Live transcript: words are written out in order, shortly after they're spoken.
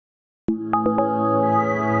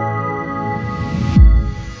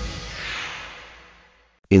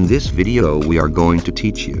In this video we are going to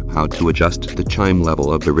teach you how to adjust the chime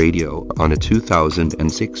level of the radio on a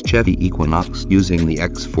 2006 Chevy Equinox using the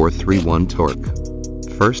X431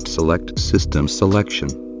 torque. First, select System Selection.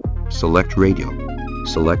 Select Radio.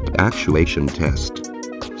 Select Actuation Test.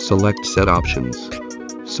 Select Set Options.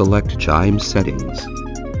 Select Chime Settings.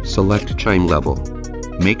 Select Chime Level.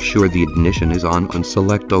 Make sure the ignition is on and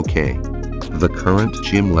select OK. The current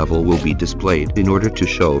chime level will be displayed in order to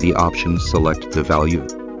show the options. Select the value.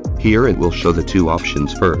 Here it will show the two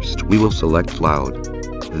options. First we will select Loud.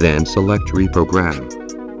 Then select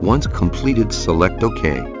Reprogram. Once completed, select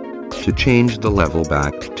OK. To change the level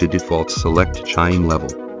back to default, select Chime Level.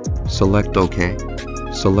 Select OK.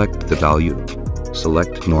 Select the value.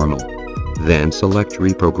 Select Normal. Then select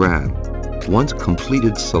Reprogram. Once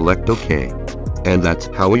completed, select OK. And that's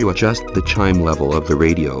how you adjust the chime level of the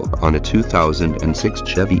radio on a 2006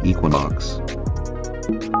 Chevy Equinox.